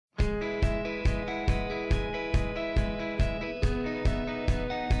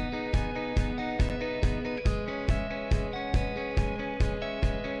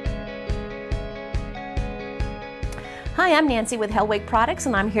Hi, I'm Nancy with Hellwig Products,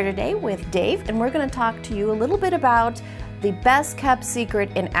 and I'm here today with Dave, and we're going to talk to you a little bit about the best kept secret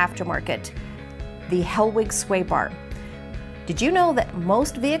in aftermarket, the Hellwig sway bar. Did you know that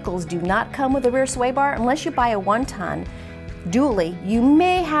most vehicles do not come with a rear sway bar? Unless you buy a 1-ton dually, you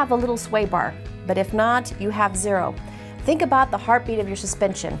may have a little sway bar, but if not, you have zero. Think about the heartbeat of your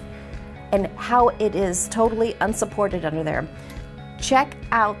suspension and how it is totally unsupported under there. Check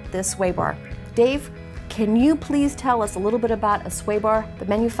out this sway bar. Dave, can you please tell us a little bit about a sway bar, the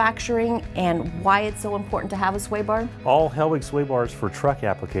manufacturing, and why it's so important to have a sway bar? All Hellwig sway bars for truck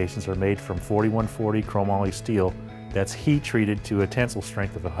applications are made from 4140 chromoly steel that's heat treated to a tensile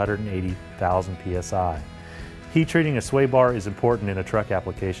strength of 180,000 psi. Heat treating a sway bar is important in a truck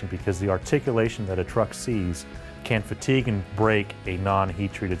application because the articulation that a truck sees can fatigue and break a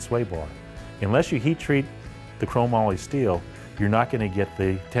non-heat treated sway bar. Unless you heat treat the chromoly steel, you're not going to get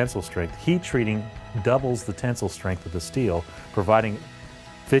the tensile strength. Heat treating doubles the tensile strength of the steel, providing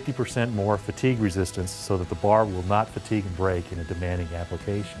 50% more fatigue resistance so that the bar will not fatigue and break in a demanding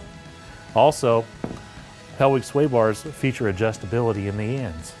application. Also, Hellwig sway bars feature adjustability in the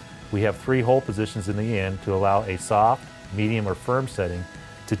ends. We have 3 hole positions in the end to allow a soft, medium, or firm setting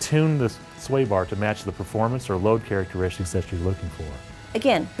to tune the sway bar to match the performance or load characteristics that you're looking for.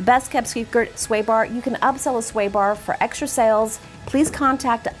 Again, the best kept secret sway bar. You can upsell a sway bar for extra sales. Please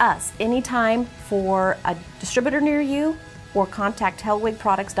contact us anytime for a distributor near you or contact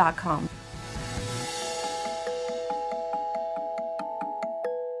hellwigproducts.com.